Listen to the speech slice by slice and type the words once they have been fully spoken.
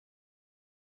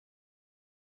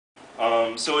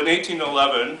So in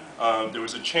 1811, there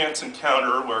was a chance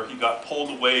encounter where he got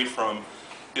pulled away from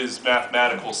his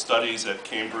mathematical studies at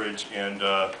Cambridge and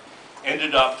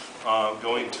ended up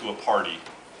going to a party.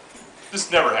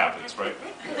 This never happens, right?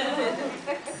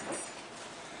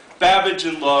 Babbage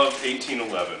in Love,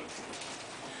 1811.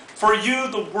 For you,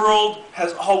 the world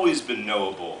has always been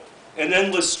knowable. An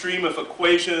endless stream of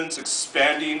equations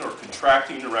expanding or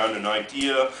contracting around an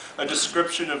idea, a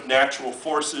description of natural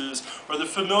forces, or the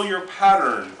familiar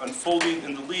pattern unfolding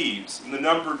in the leaves, in the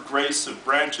numbered grace of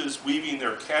branches weaving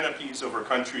their canopies over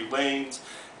country lanes,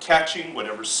 catching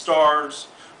whatever stars,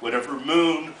 whatever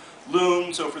moon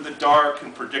looms over the dark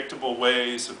and predictable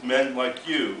ways of men like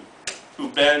you, who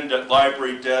bend at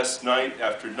library desks night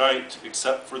after night,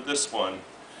 except for this one,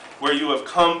 where you have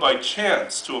come by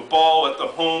chance to a ball at the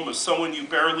home of someone you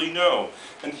barely know,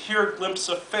 and here glimpse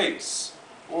a face,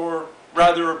 or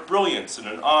rather a brilliance in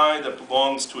an eye that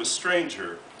belongs to a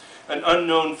stranger, an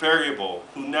unknown variable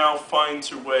who now finds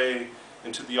her way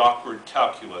into the awkward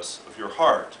calculus of your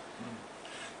heart.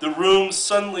 The room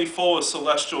suddenly full of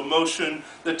celestial motion,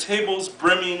 the tables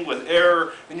brimming with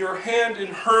air, and your hand in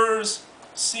hers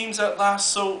seems at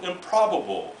last so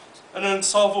improbable, an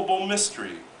unsolvable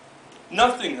mystery.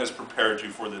 Nothing has prepared you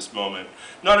for this moment.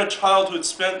 Not a childhood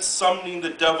spent summoning the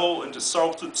devil into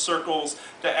salted circles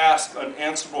to ask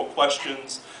unanswerable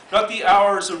questions. Not the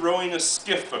hours of rowing a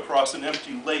skiff across an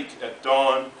empty lake at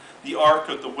dawn, the arc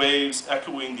of the waves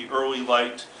echoing the early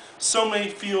light. So many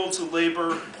fields of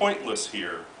labor pointless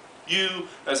here. You,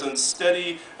 as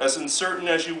unsteady, as uncertain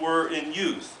as you were in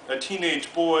youth, a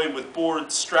teenage boy with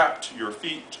boards strapped to your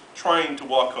feet, trying to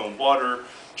walk on water,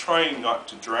 trying not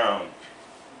to drown.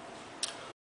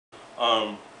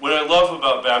 What I love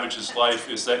about Babbage's life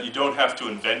is that you don't have to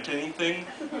invent anything.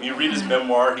 When you read his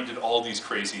memoir, he did all these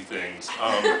crazy things.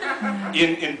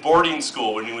 In boarding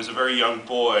school, when he was a very young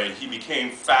boy, he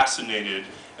became fascinated,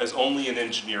 as only an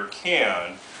engineer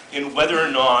can, in whether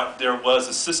or not there was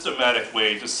a systematic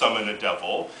way to summon a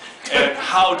devil, and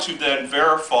how to then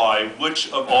verify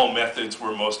which of all methods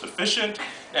were most efficient,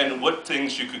 and what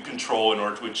things you could control in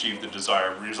order to achieve the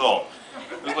desired result.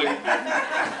 It was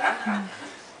like...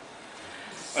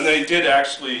 And then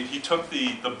he took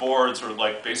the boards, or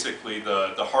like basically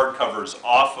the hardcovers,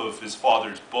 off of his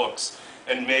father's books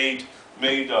and made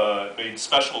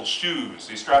special shoes.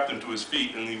 He strapped them to his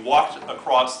feet and he walked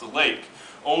across the lake,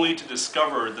 only to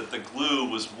discover that the glue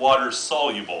was water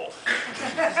soluble.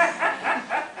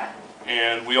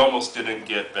 And we almost didn't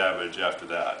get Babbage after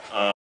that.